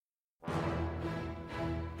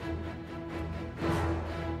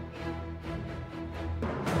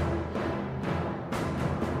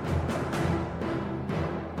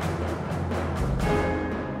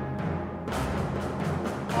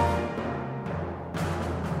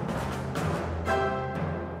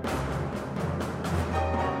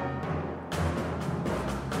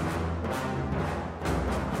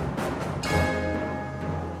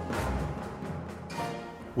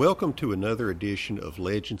Welcome to another edition of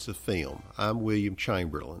Legends of Film. I'm William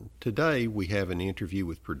Chamberlain. Today we have an interview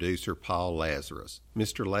with producer Paul Lazarus.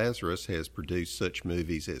 Mr. Lazarus has produced such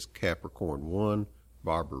movies as Capricorn 1,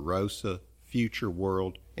 Barbarossa, Future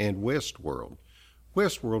World, and Westworld.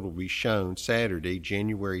 Westworld will be shown Saturday,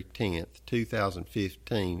 January 10th,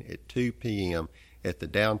 2015 at 2 p.m. at the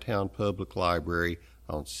Downtown Public Library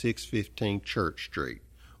on 615 Church Street.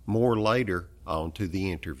 More later, on to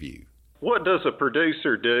the interview. What does a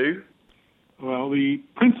producer do? Well, the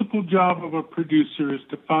principal job of a producer is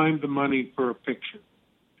to find the money for a picture.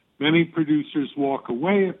 Many producers walk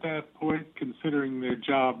away at that point, considering their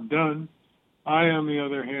job done. I, on the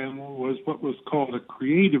other hand, was what was called a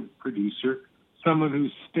creative producer, someone who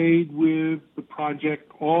stayed with the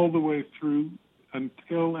project all the way through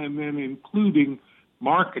until and then including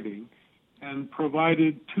marketing, and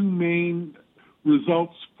provided two main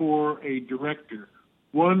results for a director.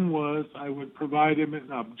 One was I would provide him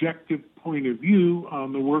an objective point of view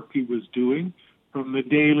on the work he was doing, from the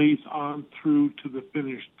dailies on through to the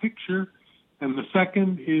finished picture. And the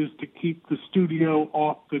second is to keep the studio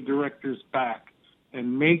off the director's back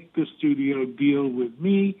and make the studio deal with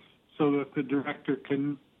me so that the director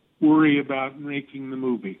can worry about making the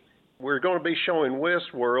movie. We're going to be showing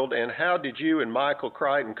Westworld, and how did you and Michael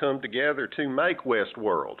Crichton come together to make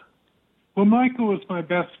Westworld? Well, Michael was my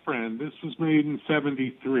best friend. This was made in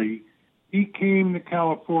 1973. He came to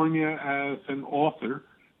California as an author.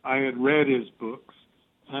 I had read his books.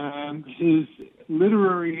 And his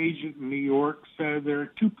literary agent in New York said, there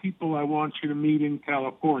are two people I want you to meet in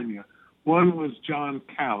California. One was John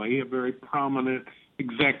Calley, a very prominent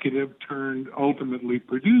executive turned ultimately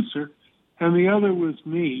producer. And the other was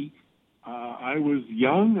me. I was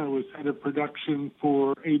young. I was head of production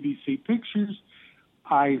for ABC Pictures.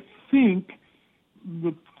 I think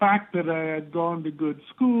the fact that I had gone to good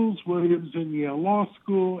schools, Williams and Yale Law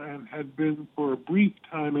School, and had been for a brief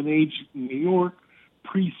time an agent in New York,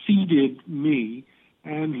 preceded me.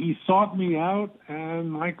 And he sought me out,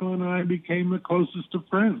 and Michael and I became the closest of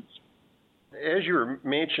friends. As you were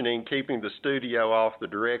mentioning, keeping the studio off the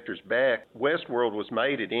director's back, Westworld was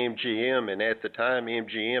made at MGM, and at the time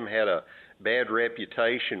MGM had a bad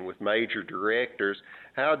reputation with major directors.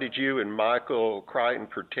 How did you and Michael Crichton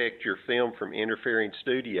protect your film from interfering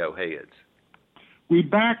studio heads? We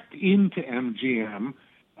backed into MGM.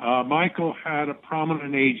 Michael had a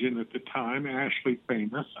prominent agent at the time, Ashley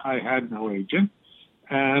Famous. I had no agent.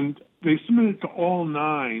 And they submitted to all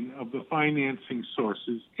 9 of the financing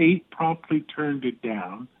sources. 8 promptly turned it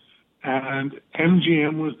down, and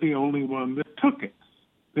MGM was the only one that took it.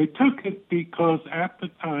 They took it because at the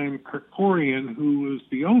time, Kerkorian, who was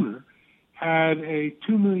the owner, had a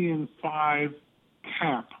 $2.5 million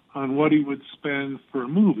cap on what he would spend for a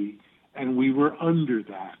movie, and we were under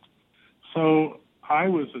that. So I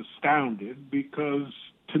was astounded because,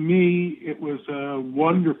 to me, it was a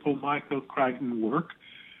wonderful Michael Crichton work,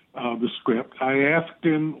 the script. I asked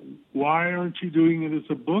him, why aren't you doing it as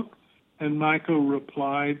a book? And Michael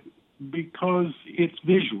replied, because it's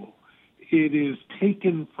visual. It is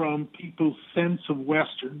taken from people's sense of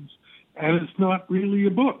Westerns, and it's not really a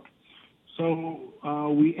book.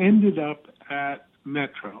 So we ended up at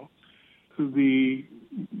Metro. The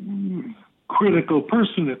critical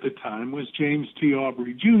person at the time was James T.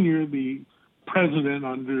 Aubrey Jr., the president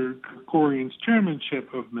under Kerkorian's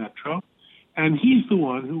chairmanship of Metro, and he's the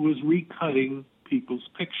one who was recutting people's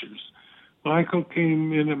pictures. Michael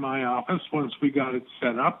came into my office once we got it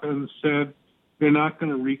set up and said, they're not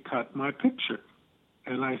going to recut my picture.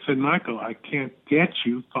 And I said, Michael, I can't get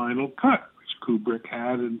you Final Cut, which Kubrick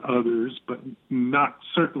had and others, but not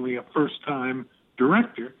certainly a first-time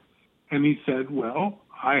director. And he said, well,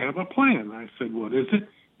 I have a plan. I said, what is it?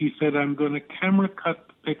 He said, I'm going to camera cut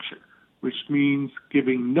the picture, which means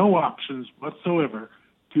giving no options whatsoever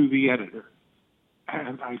to the editor.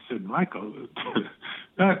 And I said, Michael,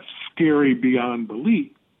 that's scary beyond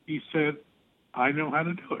belief. He said, I know how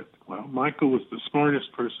to do it. Well, Michael was the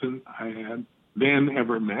smartest person I had then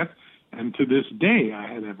ever met, and to this day I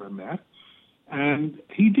had ever met. And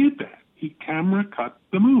he did that. He camera cut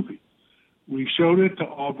the movie. We showed it to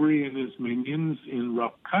Aubrey and his minions in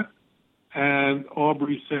rough cut, and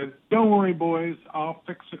Aubrey said, don't worry, boys, I'll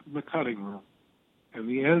fix it in the cutting room. And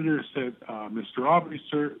the editor said, Mr. Aubrey,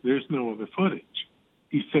 sir, there's no other footage.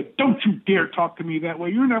 He said, don't you dare talk to me that way.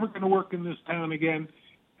 You're never going to work in this town again.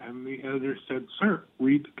 And the editor said, sir,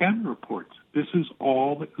 read the camera reports. This is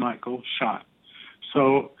all that Michael shot.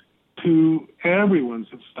 So to everyone's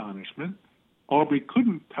astonishment, Aubrey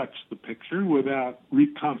couldn't touch the picture without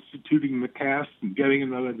reconstituting the cast and getting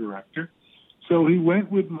another director. So he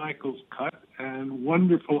went with Michael's cut, and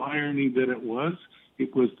wonderful irony that it was,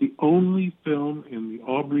 It was the only film in the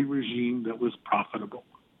Aubrey regime that was profitable,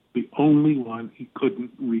 the only one he couldn't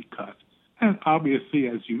recut. And obviously,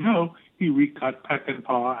 as you know, he recut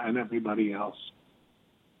Peckinpah and everybody else.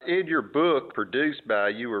 In your book, Produced By,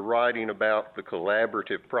 you were writing about the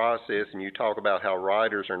collaborative process, and you talk about how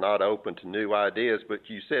writers are not open to new ideas, but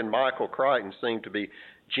you said Michael Crichton seemed to be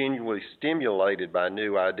genuinely stimulated by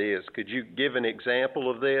new ideas. Could you give an example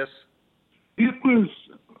of this? It was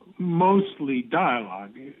mostly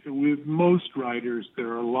dialogue. With most writers,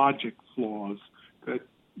 there are logic flaws that,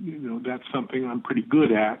 that's something I'm pretty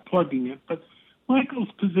good at, plugging it. But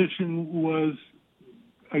Michael's position was,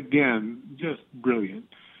 again, just brilliant.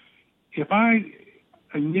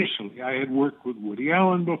 Initially, I had worked with Woody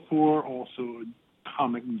Allen before, also a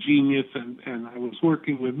comic genius, and I was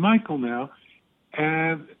working with Michael now,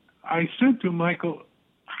 and I said to Michael,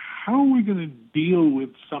 how are we going to deal with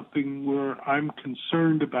something where I'm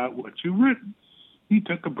concerned about what you've written? He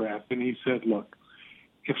took a breath and he said, look,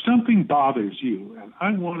 if something bothers you, and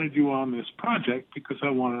I wanted you on this project because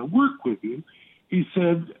I want to work with you, he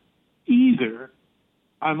said, either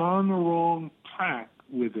I'm on the wrong track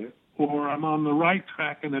with it, or I'm on the right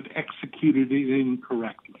track and have executed it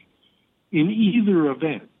incorrectly. In either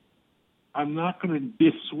event, I'm not going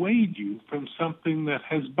to dissuade you from something that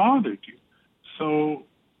has bothered you. So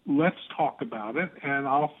let's talk about it, and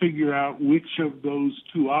I'll figure out which of those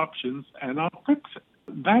two options, and I'll fix it.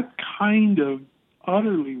 That kind of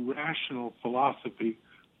utterly rational philosophy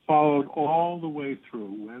followed all the way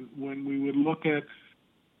through. When we would look at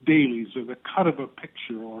dailies or the cut of a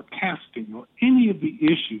picture or casting or any of the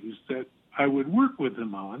issues that I would work with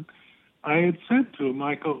him on, I had said to him,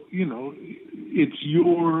 Michael, it's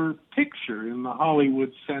your picture in the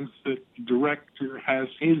Hollywood sense that the director has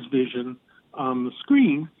his vision on the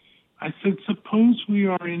screen. I said, suppose we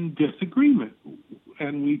are in disagreement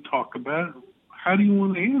and we talk about how do you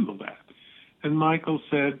want to handle that? And Michael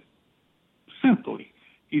said, simply,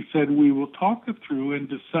 he said, we will talk it through and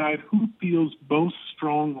decide who feels most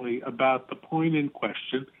strongly about the point in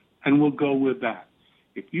question, and we'll go with that.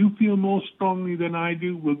 If you feel more strongly than I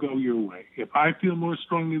do, we'll go your way. If I feel more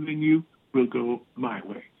strongly than you, we'll go my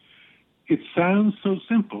way. It sounds so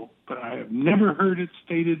simple, but I have never heard it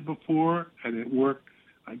stated before, and it worked.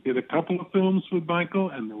 I did a couple of films with Michael,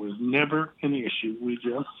 and there was never an issue. We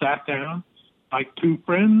just sat down like two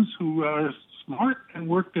friends who are smart and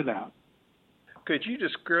worked it out. Could you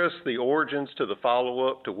discuss the origins to the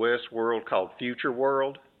follow-up to Westworld called Future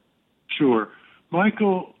World? Sure.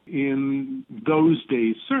 Michael, in those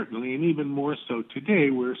days, certainly, and even more so today,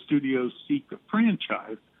 where studios seek a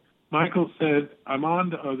franchise, Michael said, I'm on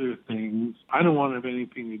to other things. I don't want to have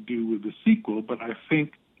anything to do with the sequel, but I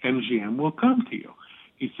think MGM will come to you.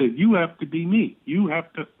 He said, you have to be me. You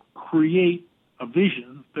have to create a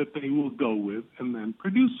vision that they will go with and then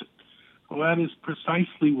produce it. Well, that is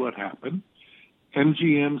precisely what happened.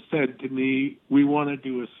 MGM said to me, we want to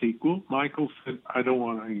do a sequel. Michael said, I don't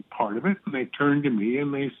want any part of it. And they turned to me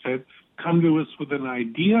and they said, come to us with an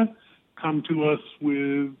idea, come to us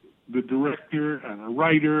with the director and a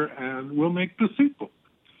writer, and we'll make the sequel.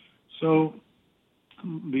 So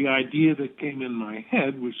the idea that came in my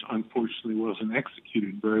head, which unfortunately wasn't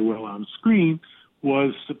executed very well on screen,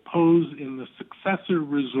 was suppose in the successor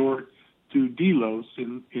resort to Delos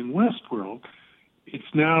in Westworld, it's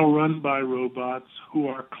now run by robots who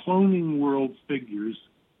are cloning world figures,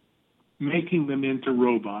 making them into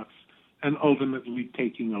robots, and ultimately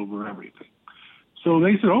taking over everything. So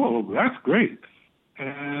they said, oh, that's great.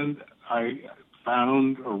 And I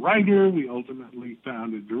found a writer. We ultimately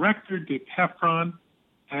found a director, Dick Heffron,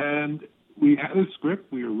 and we had a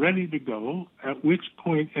script. We were ready to go, at which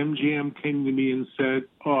point MGM came to me and said,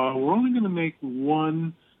 we're only going to make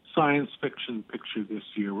one science fiction picture this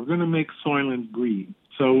year. We're going to make Soylent Green.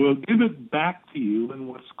 So we'll give it back to you in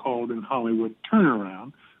what's called in Hollywood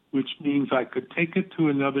turnaround, which means I could take it to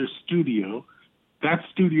another studio. That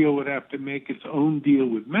studio would have to make its own deal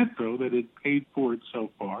with Metro that had paid for it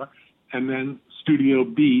so far, and then Studio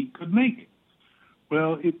B could make it.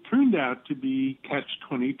 Well, it turned out to be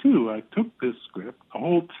catch-22. I took this script. The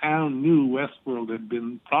whole town knew Westworld had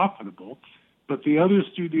been profitable, but the other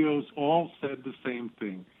studios all said the same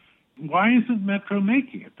thing. Why isn't Metro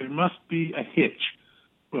making it? There must be a hitch.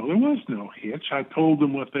 Well, there was no hitch. I told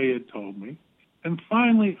them what they had told me. And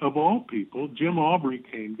finally, of all people, Jim Aubrey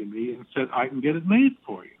came to me and said, I can get it made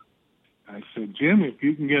for you. I said, Jim, if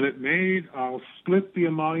you can get it made, I'll split the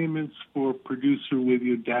emoluments for producer with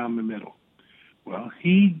you down the middle. Well,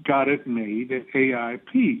 he got it made at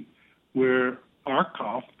AIP, where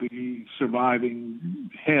Arkoff, the surviving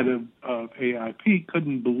head of AIP,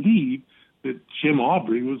 couldn't believe that Jim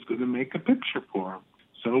Aubrey was going to make a picture for him.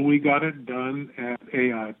 So we got it done at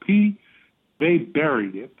AIP. They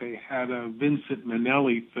buried it. They had a Vincent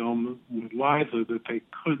Minnelli film with Liza that they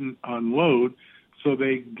couldn't unload, so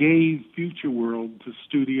they gave Future World to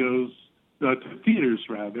theaters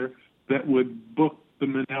rather, that would book the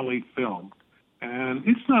Minnelli film. And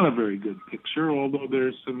it's not a very good picture, although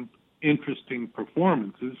there's some interesting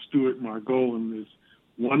performances. Stuart Margolin is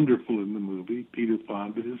wonderful in the movie. Peter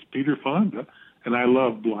Fonda is Peter Fonda. And I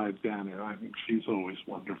love Blythe Danner. I think she's always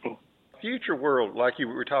wonderful. Future World, like you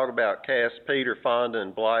were talking about, cast Peter Fonda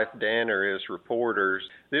and Blythe Danner as reporters.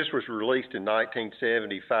 This was released in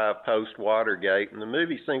 1975 post-Watergate, and the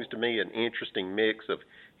movie seems to me an interesting mix of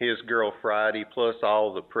His Girl Friday plus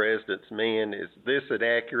All the President's Men. Is this an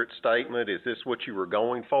accurate statement? Is this what you were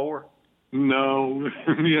going for? No,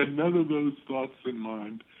 we had none of those thoughts in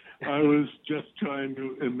mind. I was just trying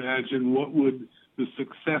to imagine what would the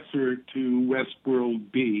successor to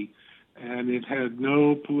Westworld be, and it had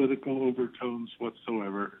no political overtones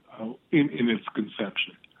whatsoever in its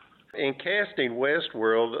conception. In casting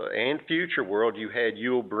Westworld and Future World, you had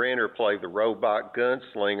Yul Brynner play the robot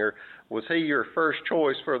gunslinger. Was he your first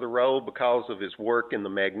choice for the role because of his work in The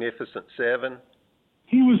Magnificent Seven?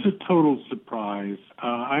 He was a total surprise.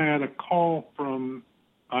 I had a call from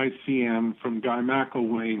ICM from Guy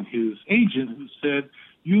McElwain, his agent, who said,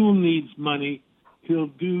 Yul needs money. He'll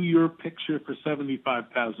do your picture for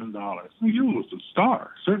 $75,000. Well, Yul was a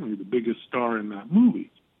star, certainly the biggest star in that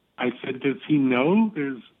movie. I said, does he know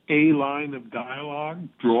there's a line of dialogue,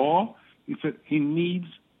 draw? He said, he needs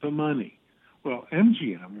the money. Well,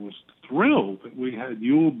 MGM was thrilled that we had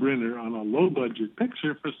Yul Brynner on a low-budget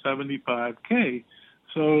picture for $75K,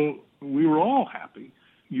 so we were all happy.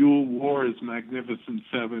 Yul wore his Magnificent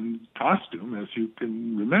Seven costume, as you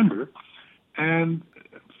can remember, and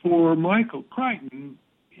for Michael Crichton,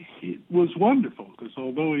 it was wonderful, because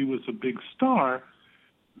although he was a big star,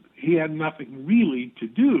 he had nothing really to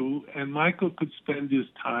do, and Michael could spend his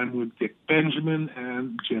time with Dick Benjamin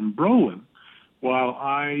and Jim Brolin, while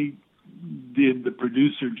I did the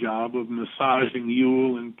producer job of massaging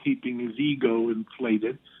Yul and keeping his ego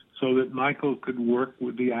inflated so that Michael could work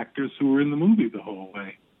with the actors who were in the movie the whole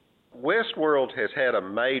way. Westworld has had a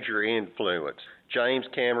major influence. James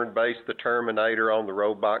Cameron based The Terminator on the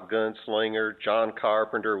robot gunslinger. John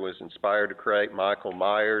Carpenter was inspired to create Michael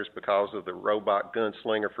Myers because of the robot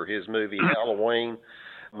gunslinger for his movie Halloween.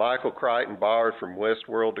 Michael Crichton borrowed from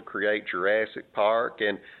Westworld to create Jurassic Park,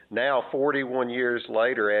 and now 41 years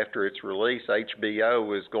later after its release,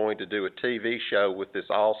 HBO is going to do a TV show with this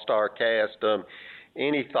all-star cast.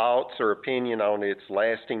 Any thoughts or opinion on its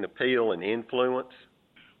lasting appeal and influence?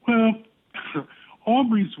 Well,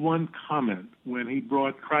 Aubrey's one comment when he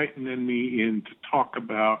brought Crichton and me in to talk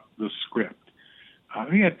about the script,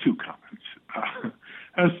 he had two comments.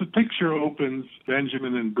 As the picture opens,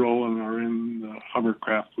 Benjamin and Brolin are in the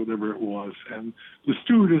hovercraft, whatever it was, and the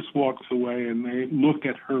stewardess walks away and they look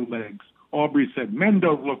at her legs. Aubrey said, men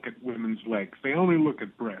don't look at women's legs. They only look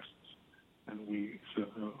at breasts. And we said,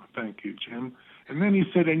 oh, thank you, Jim. And then he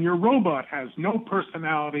said, and your robot has no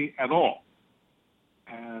personality at all.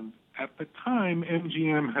 And at the time,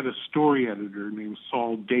 MGM had a story editor named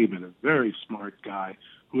Saul David, a very smart guy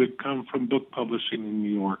who had come from book publishing in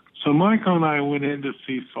New York. So Michael and I went in to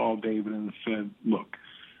see Saul David and said, look,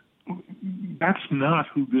 that's not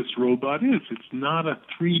who this robot is. It's not a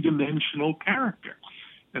three-dimensional character.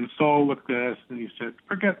 And Saul looked at us and he said,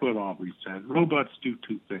 forget what Aubrey said. Robots do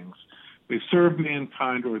two things. They serve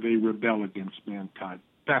mankind or they rebel against mankind.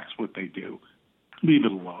 That's what they do. Leave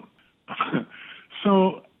it alone.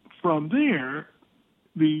 So from there,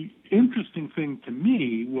 the interesting thing to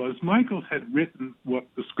me was Michael had written what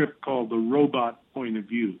the script called the robot point of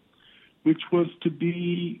view, which was to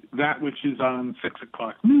be that which is on 6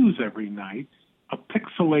 o'clock news every night, a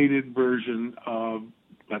pixelated version of,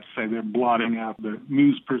 let's say they're blotting out the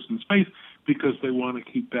news person's face because they want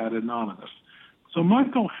to keep that anonymous. So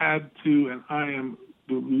Michael had to, and I am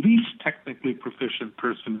the least technically proficient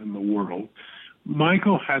person in the world,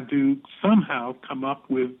 Michael had to somehow come up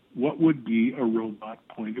with what would be a robot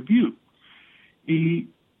point of view. He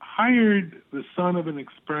hired the son of an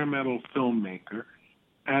experimental filmmaker,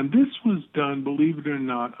 and this was done, believe it or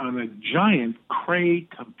not, on a giant Cray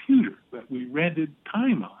computer that we rented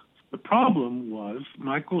time on. The problem was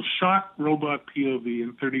Michael shot robot POV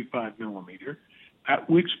in 35 millimeter, at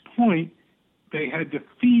which point they had to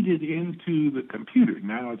feed it into the computer.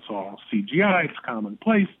 Now it's all CGI, it's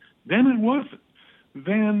commonplace. Then it wasn't.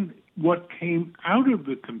 Then what came out of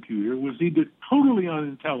the computer was either totally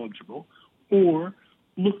unintelligible or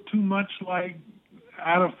looked too much like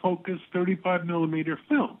out-of-focus 35 millimeter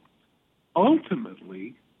film.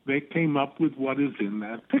 Ultimately, they came up with what is in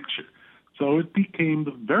that picture. So it became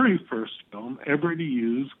the very first film ever to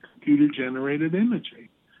use computer-generated imaging.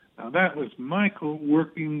 Now, that was Michael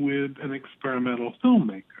working with an experimental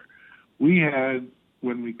filmmaker. We had,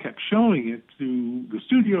 when we kept showing it to the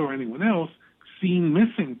studio or anyone else, seen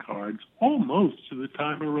missing cards almost to the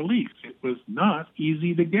time of release. It was not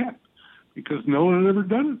easy to get because no one had ever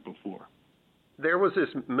done it before. There was this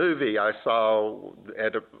movie I saw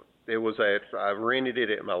I rented it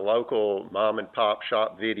at my local mom and pop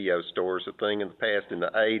shop video stores, a thing in the past in the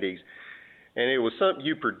 80s. And it was something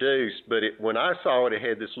you produced, but when I saw it, it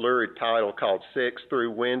had this lurid title called Sex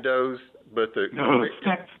Through Windows. But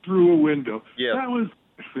Sex Through a Window. Yeah. That was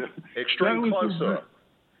Extreme Close-Up.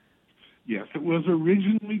 Yes, it was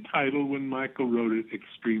originally titled, when Michael wrote it,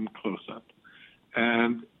 Extreme Close-Up.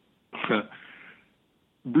 And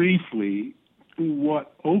briefly,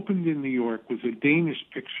 what opened in New York was a Danish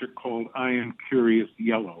picture called I Am Curious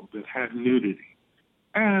Yellow that had nudity.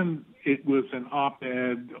 And it was an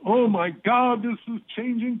op-ed, oh my God, this is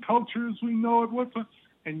changing culture as we know it.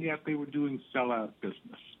 And yet they were doing sellout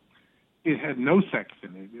business. It had no sex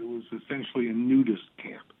in it. It was essentially a nudist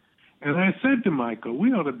camp. And I said to Michael,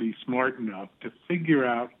 we ought to be smart enough to figure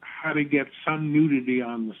out how to get some nudity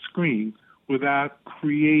on the screen without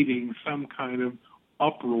creating some kind of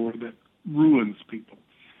uproar that ruins people.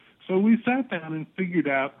 So we sat down and figured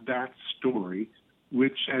out that story,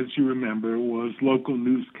 which, as you remember, was local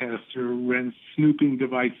newscaster rents snooping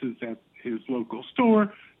devices at his local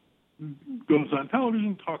store, goes on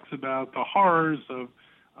television, talks about the horrors of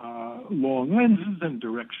long lenses and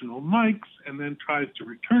directional mics, and then tries to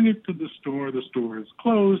return it to the store. The store is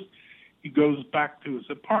closed. He goes back to his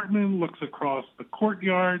apartment, looks across the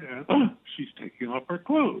courtyard, and she's taking off her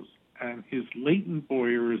clothes. And his latent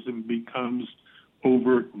voyeurism becomes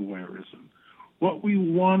overt voyeurism. What we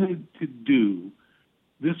wanted to do,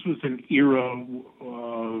 this was an era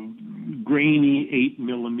of grainy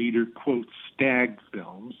 8mm, quote, stag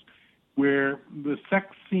films, where the sex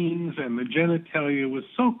scenes and the genitalia was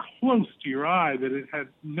so close to your eye that it had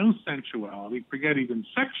no sensuality, forget even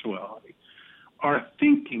sexuality. Our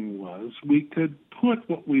thinking was we could put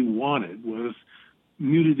what we wanted, was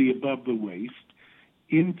nudity above the waist,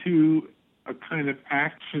 into a kind of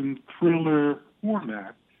action thriller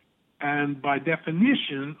format. And by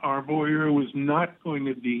definition, our voyeur was not going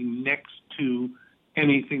to be next to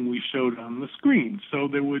anything we showed on the screen. So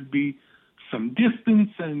there would be some distance,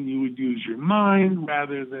 and you would use your mind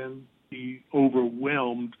rather than be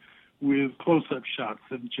overwhelmed with close-up shots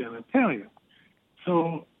of genitalia.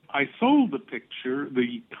 So I sold the picture,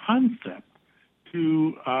 the concept,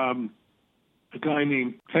 to a guy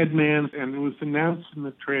named Ted Mann, and it was announced in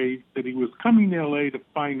the trade that he was coming to L.A. to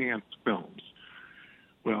finance films.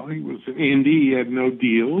 Well, he was an indie, he had no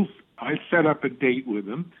deals. I set up a date with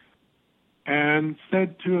him and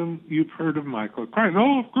said to him, you've heard of Michael Crichton?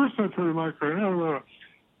 Oh, of course I've heard of Michael Crichton.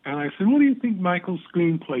 And I said, what do you think Michael's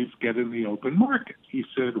screenplays get in the open market? He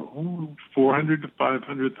said, oh, 400 to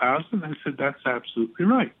 500,000. I said, that's absolutely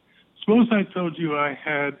right. Suppose I told you I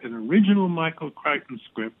had an original Michael Crichton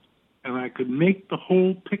script and I could make the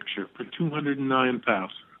whole picture for 209,000.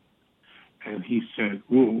 And he said,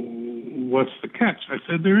 well, what's the catch? I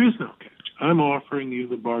said, there is no catch. I'm offering you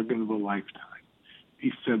the bargain of a lifetime.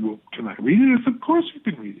 He said, well, can I read it? I said, of course you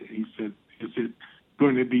can read it. He said, is it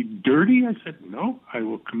going to be dirty? I said, no, I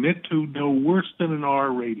will commit to no worse than an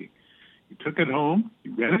R rating. He took it home, he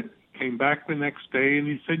read it, came back the next day, and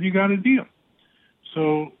he said, you got a deal.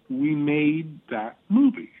 So we made that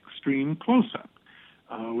movie, Extreme Close-Up,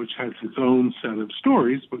 which has its own set of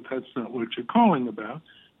stories, but that's not what you're calling about.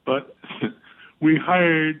 But we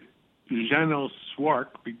hired Jeannot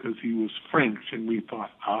Swark because he was French, and we thought,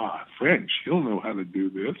 French, he'll know how to do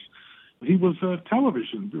this. He was a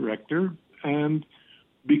television director, and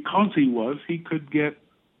because he could get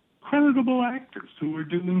creditable actors who were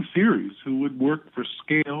doing series, who would work for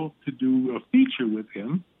scale to do a feature with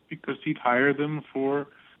him, because he'd hire them for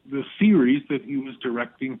the series that he was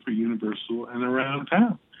directing for Universal and around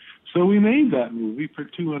town. So we made that movie for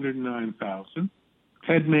 $209,000.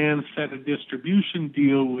 Ted Mann set a distribution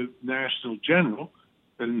deal with National General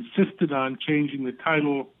that insisted on changing the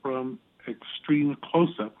title from Extreme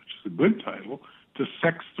Close-Up, which is a good title, to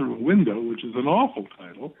Sex Through a Window, which is an awful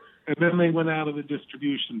title. And then they went out of the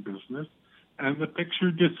distribution business, and the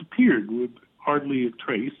picture disappeared with hardly a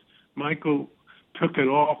trace. Michael took it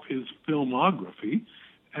off his filmography,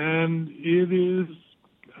 and it is,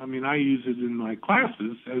 I use it in my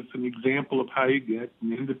classes as an example of how you get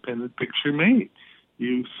an independent picture made.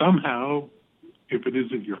 You somehow, if it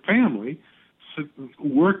isn't your family,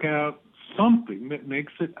 work out something that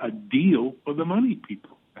makes it a deal for the money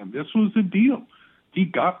people. And this was a deal. He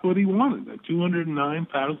got what he wanted, a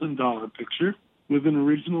 $209,000 picture with an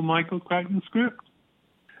original Michael Crichton script.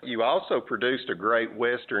 You also produced a great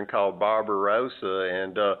Western called Barbarossa,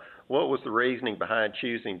 and what was the reasoning behind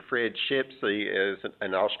choosing Fred Shipsey as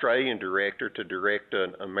an Australian director to direct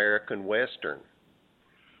an American Western?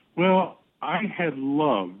 Well, I had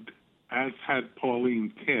loved, as had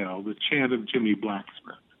Pauline Kael, The Chant of Jimmy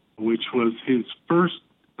Blacksmith, which was his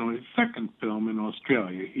second film in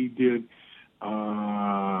Australia. He did,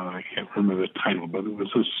 I can't remember the title, but it was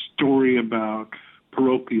a story about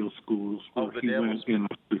parochial schools where he went in.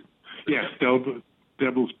 Yes,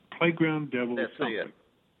 Devil's Playground, Devil's That's something. it.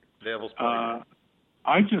 Devil's Playground.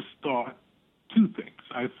 I just thought two things.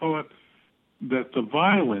 I thought that the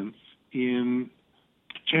violence in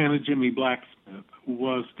Chant of Jimmy Blacksmith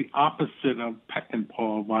was the opposite of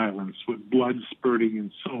Peckinpah violence, with blood spurting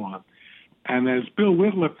and so on. And as Bill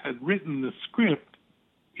Whitliff had written the script,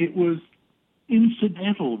 it was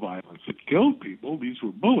incidental violence. It killed people, these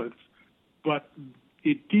were bullets, but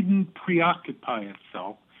it didn't preoccupy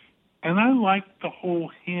itself. And I liked the whole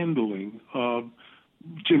handling of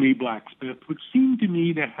Jimmy Blacksmith, which seemed to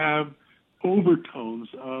me to have overtones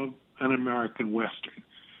of an American Western.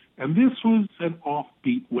 And this was an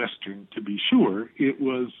offbeat Western, to be sure. It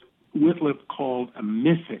was Whitliff called a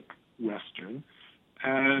mythic Western.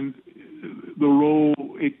 And the role,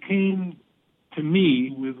 it came to me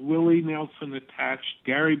with Willie Nelson attached,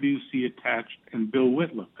 Gary Busey attached, and Bill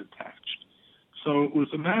Whitliff attached. So it was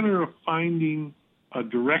a matter of finding a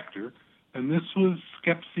director, and this was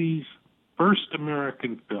Skepsey's first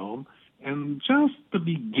American film, and just the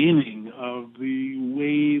beginning of the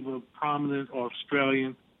wave of prominent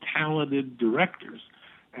Australian talented directors.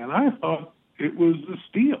 And I thought it was a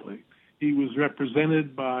steal. He was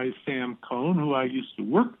represented by Sam Cohn, who I used to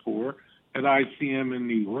work for at ICM in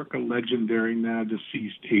New York, a legendary now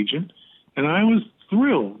deceased agent. And I was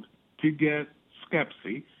thrilled to get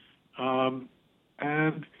Skepsey.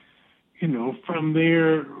 And, you know, from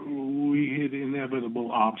there, we hit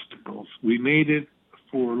inevitable obstacles. We made it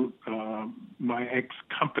for my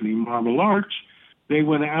ex-company, Marble Arch. They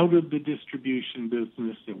went out of the distribution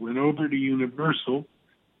business. It went over to Universal,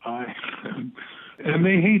 and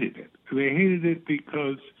they hated it. They hated it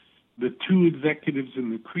because the two executives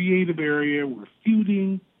in the creative area were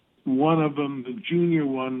feuding. One of them, the junior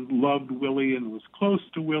one, loved Willie and was close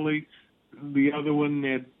to Willie. The other one,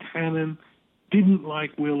 Ned Tannen, didn't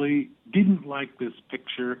like Willie, didn't like this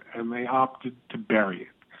picture, and they opted to bury it.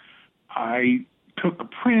 I took a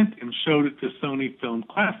print and showed it to Sony Film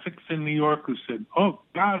Classics in New York, who said, "Oh,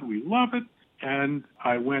 God, we love it." And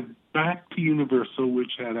I went back to Universal,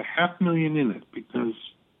 which had $500,000 in it because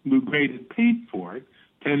Lou Grade had paid for it,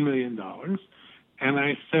 $10 million. And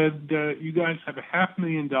I said, you guys have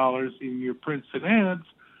 $500,000 in your prints and ads.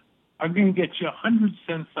 I'm going to get you 100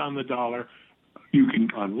 cents on the dollar. You can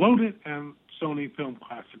unload it, and Sony Film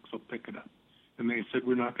Classics will pick it up. And they said,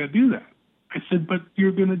 we're not going to do that. I said, but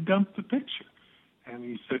you're going to dump the picture. And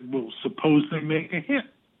he said, well, suppose they make a hit.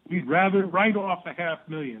 We'd rather write off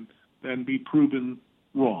 $500,000 than be proven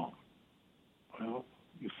wrong. Well,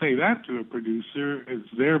 you say that to a producer, it's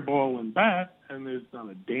their ball and bat, and there's not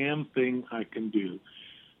a damn thing I can do.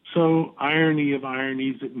 So, irony of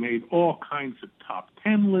ironies, it made all kinds of top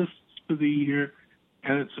 10 lists for the year,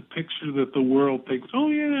 and it's a picture that the world thinks, oh,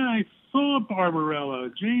 yeah, I saw Barbarella,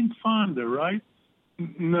 Jane Fonda, right?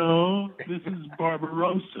 No, this is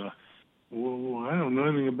Barbarossa. Well, I don't know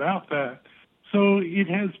anything about that. So it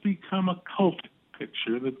has become a cult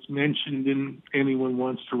picture that's mentioned in Anyone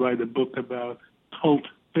Wants to Write a Book About Cult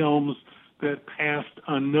Films that passed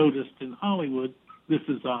unnoticed in Hollywood. This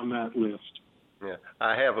is on that list. Yeah,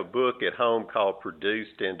 I have a book at home called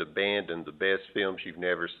Produced and Abandoned, the best films you've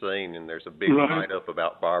never seen, and there's a big write-up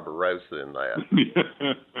about Barbarossa in that.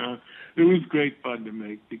 It was great fun to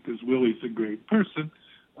make because Willie's a great person.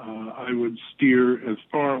 I would steer as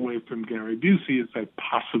far away from Gary Busey as I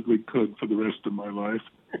possibly could for the rest of my life.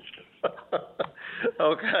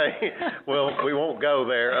 Okay, well, we won't go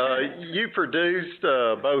there. You produced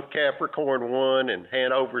both Capricorn One and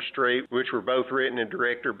Hanover Street, which were both written and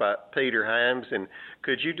directed by Peter Hyams. And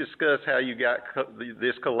could you discuss how you got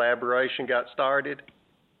this collaboration got started?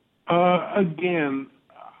 Again,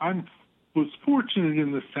 I was fortunate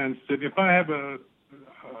in the sense that if I have a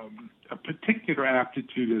particular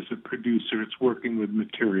aptitude as a producer, it's working with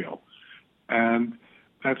material. And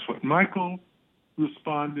that's what Michael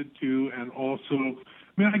responded to. And also,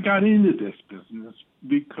 I got into this business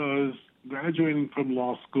because graduating from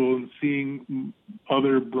law school and seeing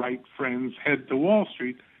other bright friends head to Wall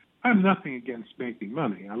Street, I have nothing against making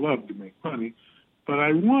money. I love to make money. But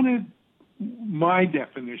I wanted my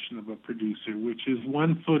definition of a producer, which is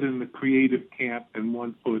one foot in the creative camp and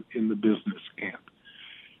one foot in the business camp.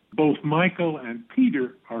 Both Michael and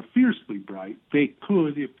Peter are fiercely bright. They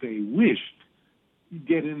could, if they wished,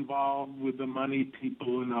 get involved with the money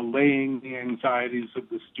people and allaying the anxieties of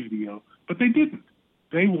the studio, but they didn't.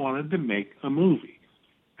 They wanted to make a movie.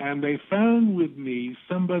 And they found with me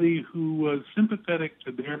somebody who was sympathetic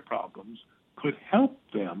to their problems, could help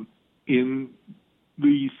them in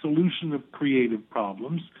the solution of creative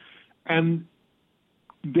problems, and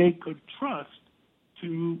they could trust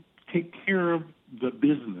to take care of the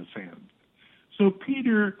business end. So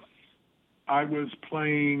Peter, I was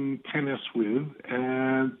playing tennis with,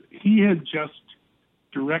 and he had just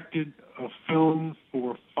directed a film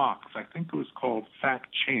for Fox. I think it was called Fat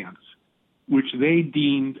Chance, which they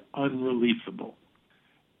deemed unreleasable.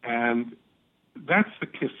 And that's the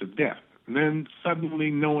kiss of death. And then suddenly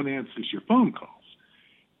no one answers your phone calls.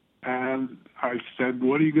 And I said,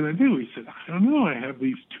 what are you going to do? He said, I don't know. I have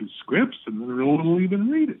these 2 scripts, and no one will even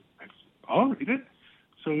read it. I said, I'll read it.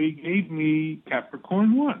 So he gave me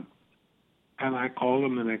Capricorn 1. And I called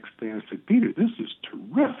him the next day and I said, Peter, this is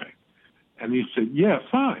terrific. And he said, yeah,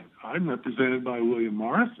 fine. I'm represented by William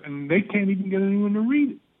Morris, and they can't even get anyone to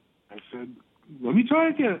read it. I said, let me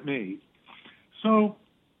try to get it made. So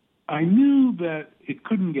I knew that it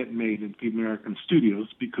couldn't get made at the American studios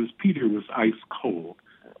because Peter was ice cold.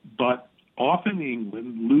 But off in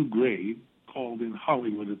England, Lou Grade, called in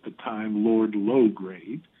Hollywood at the time Lord Low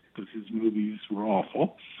Grade, because his movies were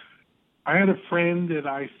awful. I had a friend at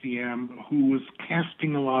ICM who was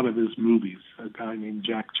casting a lot of his movies, a guy named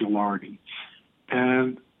Jack Gilardi.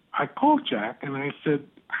 And I called Jack and I said,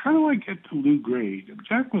 how do I get to Lou Grade? And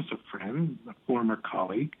Jack was a friend, a former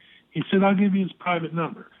colleague. He said, I'll give you his private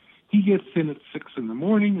number. He gets in at 6 in the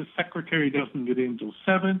morning. His secretary doesn't get in till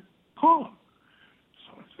 7. Call him.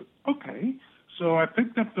 So I said, okay. So I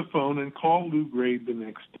picked up the phone and called Lou Grade the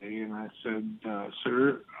next day. And I said,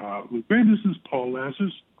 sir, Lou Grade, this is Paul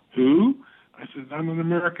Lazarus. Who? I said, I'm an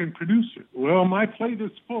American producer. Well, my plate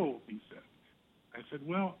is full, he said. I said,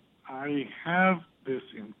 well, I have this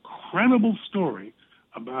incredible story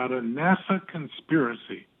about a NASA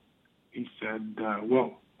conspiracy. He said,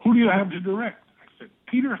 well, who do you have to direct? I said,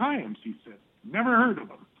 Peter Hyams, he said. Never heard of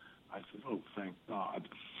him. I said, oh, thank God.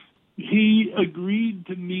 He agreed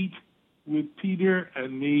to meet with Peter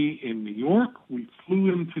and me in New York. We flew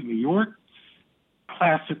him to New York.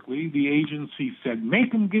 Classically, the agency said,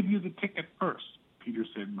 make him give you the ticket first. Peter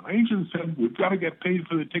said, my agent said, we've got to get paid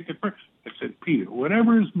for the ticket first. I said, Peter,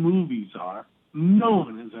 whatever his movies are, no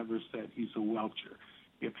one has ever said he's a welcher.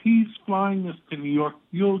 If he's flying us to New York,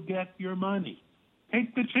 you'll get your money.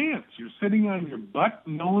 Take the chance. You're sitting on your butt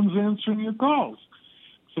and no one's answering your calls.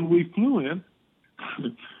 So we flew in.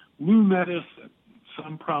 Lou met us at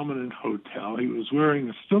some prominent hotel. He was wearing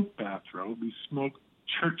a silk bathrobe. He smoked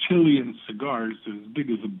Churchillian cigars as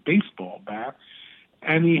big as a baseball bat,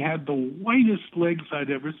 and he had the whitest legs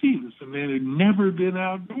I'd ever seen. This man had never been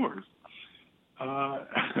outdoors.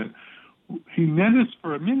 He met us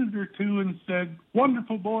for a minute or two and said,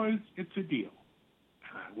 wonderful, boys, it's a deal.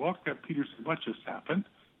 And I walked up. Peter said, what just happened?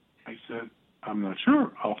 I said, I'm not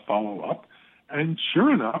sure. I'll follow up. And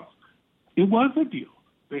sure enough, it was a deal.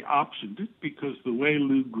 They optioned it because the way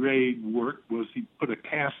Lou Grade worked was he put a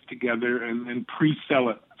cast together and then pre-sell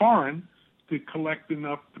it foreign to collect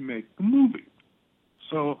enough to make the movie.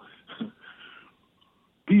 So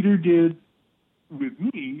Peter did, with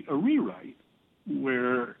me, a rewrite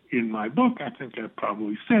where in my book, I think I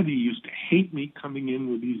probably said he used to hate me coming in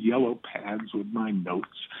with these yellow pads with my notes,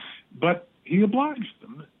 but he obliged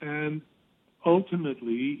them. And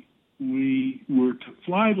ultimately, we were to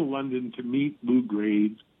fly to London to meet Lou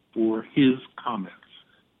Grade for his comments.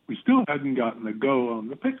 We still hadn't gotten a go on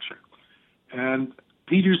the picture. And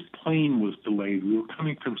Peter's plane was delayed. We were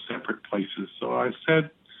coming from separate places. So I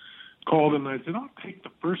called him and I said, I'll take the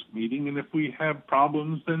first meeting, and if we have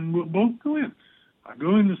problems, then we'll both go in. I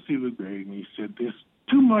go in to see Lou Grade, and he said, there's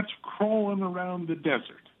too much crawling around the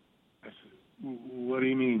desert. I said, what do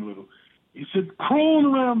you mean, Lou? He said, crawling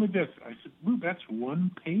around the desert. I said, Lou, that's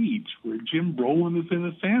one page where Jim Brolin is in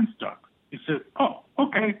a sandstorm. He said, oh,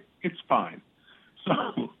 okay, it's fine.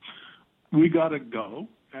 So we got to go,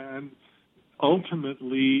 and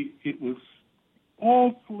ultimately it was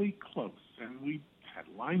awfully close, and we had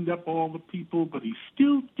lined up all the people, but he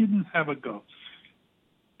still didn't have a go.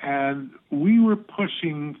 And we were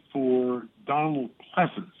pushing for Donald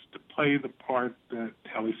Pleasence to play the part that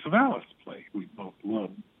Telly Savalas played. We both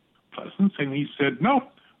loved Pleasence, and he said, no,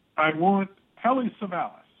 I want Telly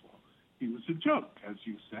Savalas. Well, he was a joke, as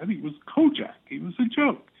you said. He was Kojak. He was a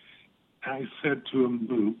joke. I said to him,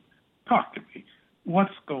 Lou, talk to me.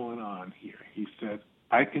 What's going on here? He said,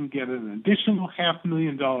 I can get an additional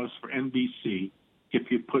 $500,000 for NBC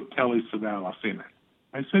if you put Telly Savalas in it.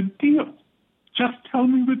 I said, deal. Just tell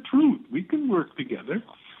me the truth. We can work together.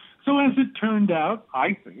 So as it turned out,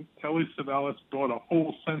 I think Telly Savalas brought a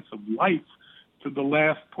whole sense of life to the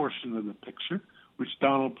last portion of the picture, which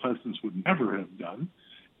Donald Pleasence would never have done.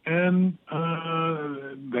 And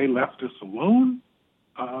they left us alone.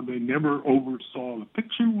 They never oversaw the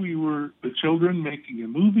picture. We were the children making a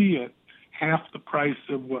movie at half the price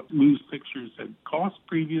of what Lou's Pictures had cost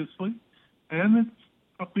previously, and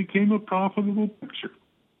it became a profitable picture.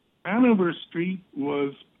 Hanover Street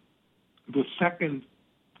was the second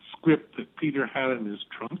script that Peter had in his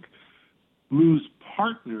trunk. Lou's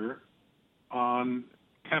partner on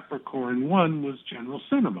Capricorn One was General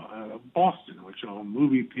Cinema out of Boston, which owned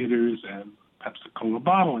movie theaters and Pepsi-Cola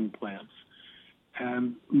bottling plants.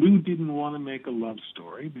 And Lou didn't want to make a love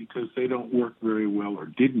story because they don't work very well or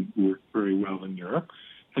didn't work very well in Europe.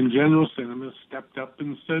 And General Cinema stepped up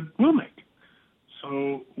and said, we'll make it.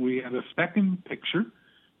 So we had a second picture,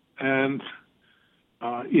 and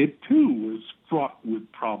it too was fraught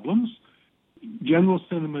with problems. General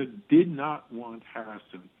Cinema did not want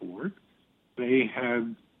Harrison Ford. They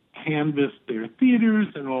had canvassed their theaters,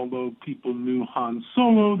 and although people knew Han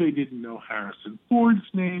Solo, they didn't know Harrison Ford's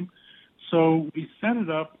name. So we set it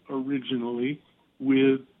up originally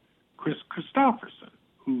with Chris Christopherson,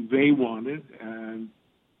 who they wanted, and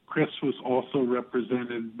Chris was also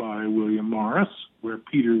represented by William Morris, where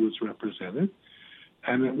Peter was represented.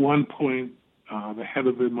 And at one point, the head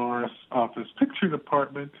of the Morris office picture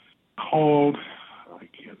department called, I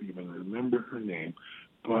can't even remember her name,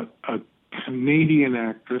 but a Canadian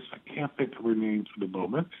actress, I can't think of her name for the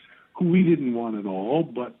moment, who we didn't want at all,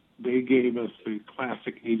 but they gave us the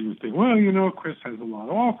classic agent thing. Well, you know, Chris has a lot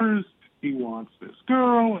of offers. He wants this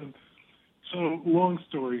girl. And so long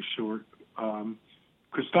story short,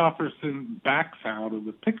 Christopherson backs out of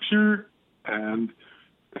the picture, and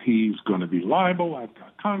he's going to be liable. I've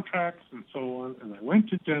got contracts and so on. And I went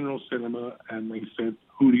to General Cinema, and they said,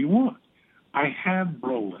 who do you want? I had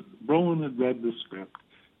Brolin. Brolin had read the script,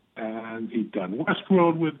 and he'd done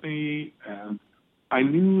Westworld with me, and I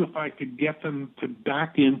knew if I could get them to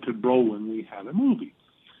back into Brolin, we had a movie.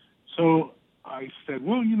 So I said,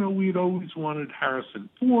 well, you know, we'd always wanted Harrison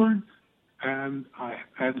Ford, and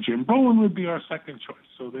Jim Brolin would be our second choice.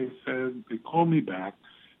 So they said, they called me back.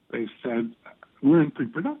 They said, we're in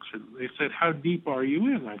pre-production. They said, how deep are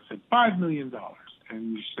you in? I said, $5 million.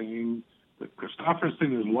 And you're saying that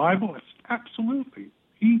Christopherson is liable? I said, absolutely.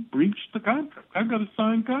 He breached the contract. I've got a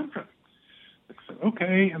signed contract. I said,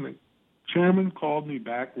 okay. And the chairman called me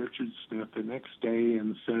back, Richard Smith, the next day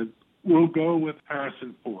and said, we'll go with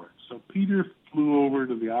Harrison Ford. So Peter flew over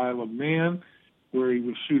to the Isle of Man where he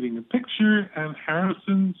was shooting a picture, and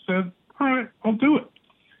Harrison said, all right, I'll do it.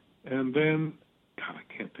 And then, God,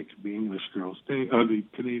 I can't think of the English girl's name, or the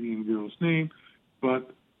Canadian girl's name,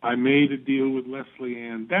 but I made a deal with Leslie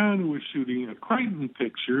Ann Down, who was shooting a Crichton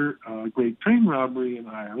picture, Great Train Robbery in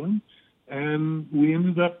Ireland, and we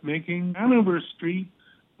ended up making Hanover Street,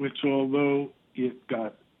 which, although it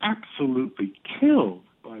got absolutely killed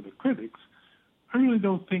by the critics, I really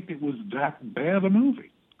don't think it was that bad a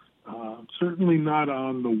movie. Certainly not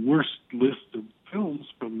on the worst list of films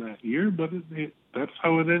from that year, but that's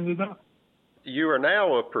how it ended up. You are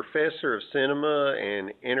now a professor of cinema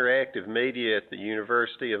and interactive media at the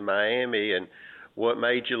University of Miami, and what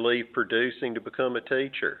made you leave producing to become a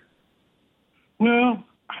teacher? Well,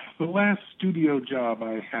 the last studio job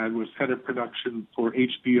I had was head of production for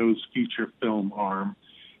HBO's feature film arm,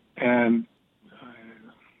 and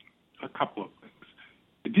a couple of things.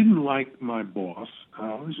 I didn't like my boss,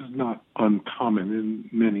 which is not uncommon in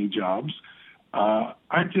many jobs.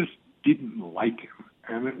 I just didn't like him.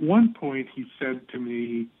 And at one point he said to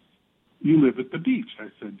me, you live at the beach. I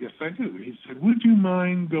said, yes, I do. He said, would you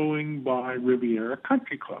mind going by Riviera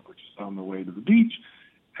Country Club, which is on the way to the beach?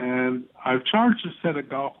 And I've charged a set of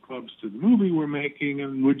golf clubs to the movie we're making,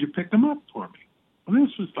 and would you pick them up for me? Well,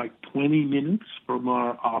 this was like 20 minutes from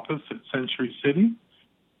our office at Century City.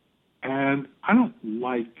 And I don't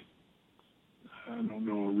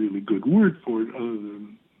know a really good word for it other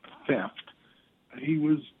than theft. He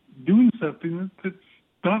was doing something that's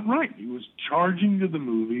not right. He was charging to the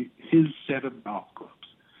movie his set of golf clubs.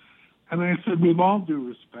 And I said, with all due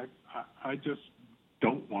respect, I just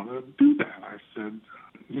don't want to do that. I said,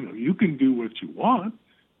 you know, you can do what you want.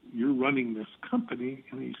 You're running this company.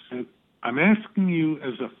 And he said, I'm asking you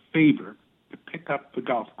as a favor to pick up the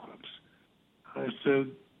golf clubs. I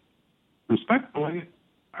said, respectfully,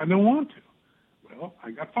 I don't want to. Well,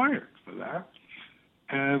 I got fired for that.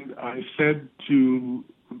 And I said to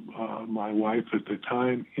my wife at the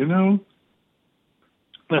time,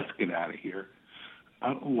 let's get out of here.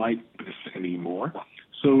 I don't like this anymore.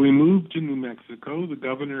 So we moved to New Mexico. The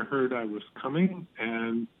governor heard I was coming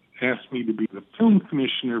and asked me to be the film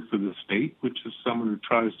commissioner for the state, which is someone who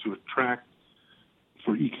tries to attract,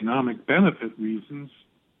 for economic benefit reasons,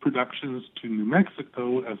 productions to New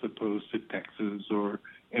Mexico as opposed to Texas or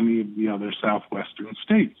any of the other southwestern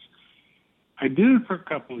states. I did it for a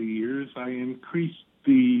couple of years. I increased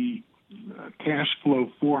the cash flow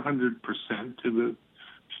 400% to the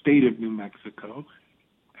state of New Mexico,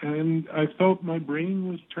 and I felt my brain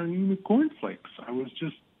was turning to cornflakes. I was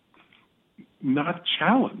just not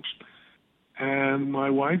challenged. And my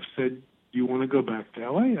wife said, do you want to go back to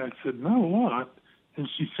L.A.? I said, no, a lot. And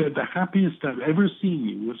she said, the happiest I've ever seen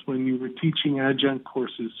you was when you were teaching adjunct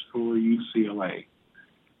courses for UCLA.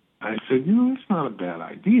 I said, that's not a bad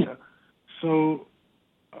idea. So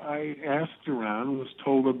I asked around, was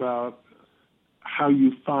told about how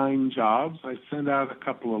you find jobs. I sent out a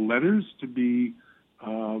couple of letters to be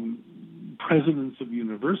presidents of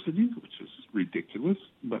universities, which is ridiculous.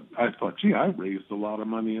 But I thought, I've raised a lot of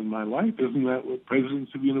money in my life. Isn't that what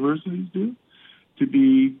presidents of universities do? To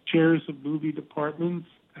be chairs of movie departments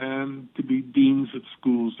and to be deans of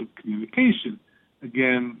schools of communication.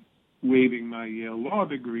 Again, waiving my Yale law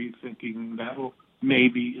degree, thinking that'll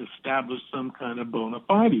maybe establish some kind of bona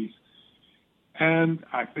fides. And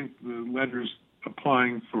I think the letters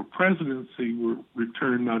applying for presidency were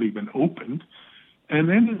returned, not even opened,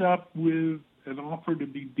 and ended up with an offer to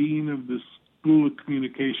be dean of the School of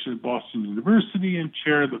Communication at Boston University and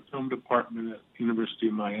chair of the film department at the University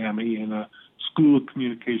of Miami in a School of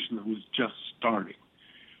Communication that was just starting.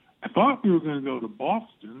 I thought we were going to go to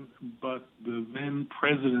Boston, but the then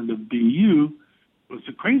president of BU was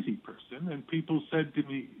a crazy person, and people said to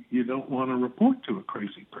me, you don't want to report to a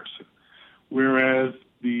crazy person. Whereas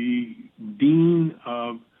the dean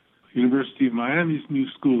of University of Miami's new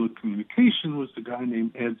School of Communication was a guy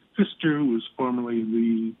named Ed Pfister, who was formerly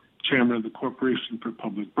the chairman of the Corporation for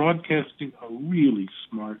Public Broadcasting, a really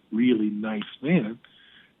smart, really nice man.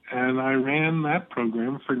 And I ran that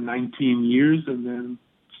program for 19 years and then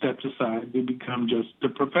stepped aside to become just a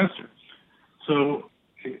professor. So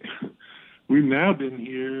we've now been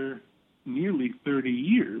here nearly 30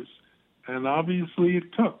 years, and obviously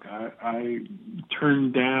it took. I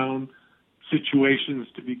turned down situations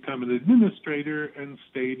to become an administrator and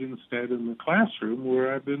stayed instead in the classroom,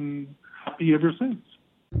 where I've been happy ever since.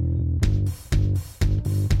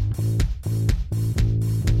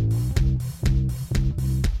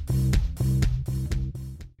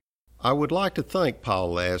 I would like to thank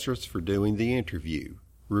Paul Lazarus for doing the interview.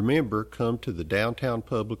 Remember, come to the Downtown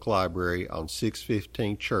Public Library on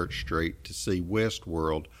 615 Church Street to see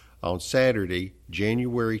Westworld on Saturday,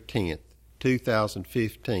 January 10th,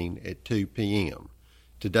 2015 at 2 p.m.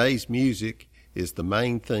 Today's music is the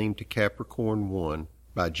main theme to Capricorn 1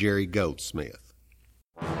 by Jerry Goldsmith.